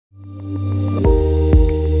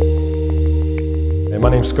My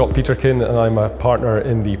name's Scott Peterkin and I'm a partner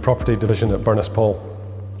in the property division at Burness Paull.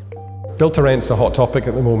 Build to rent's a hot topic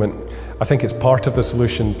at the moment. I think it's part of the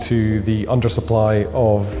solution to the undersupply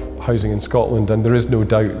of housing in Scotland, and there is no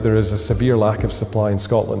doubt there is a severe lack of supply in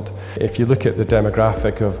Scotland. If you look at the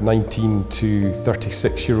demographic of 19 to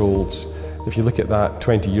 36-year-olds, if you look at that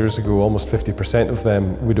 20 years ago, almost 50% of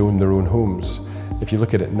them would own their own homes. If you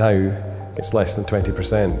look at it now, it's less than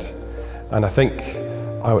 20%. And I think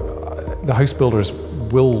the house builders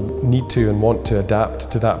will need to and want to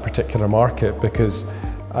adapt to that particular market, because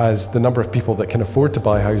as the number of people that can afford to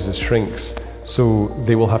buy houses shrinks, so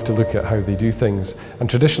they will have to look at how they do things. And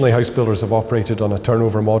traditionally house builders have operated on a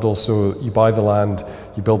turnover model, so you buy the land,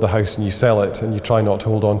 you build the house and you sell it, and you try not to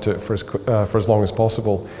hold on to it for as long as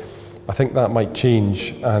possible. I think that might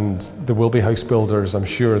change, and there will be house builders, I'm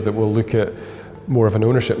sure, that will look at more of an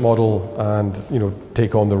ownership model and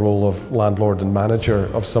take on the role of landlord and manager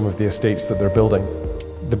of some of the estates that they're building.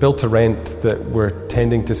 The build to rent that we're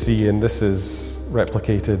tending to see, and this is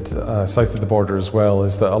replicated south of the border as well,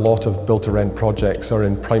 is that a lot of build to rent projects are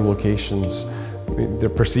in prime locations. They're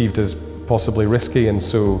perceived as possibly risky, and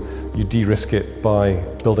so you de-risk it by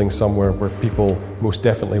building somewhere where people most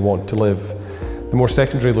definitely want to live. The more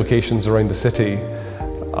secondary locations around the city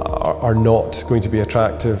are not going to be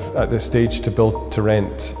attractive at this stage to build to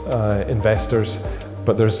rent investors,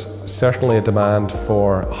 but there's certainly a demand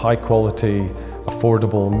for high quality,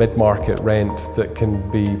 affordable mid-market rent that can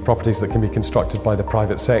be properties that can be constructed by the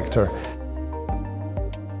private sector.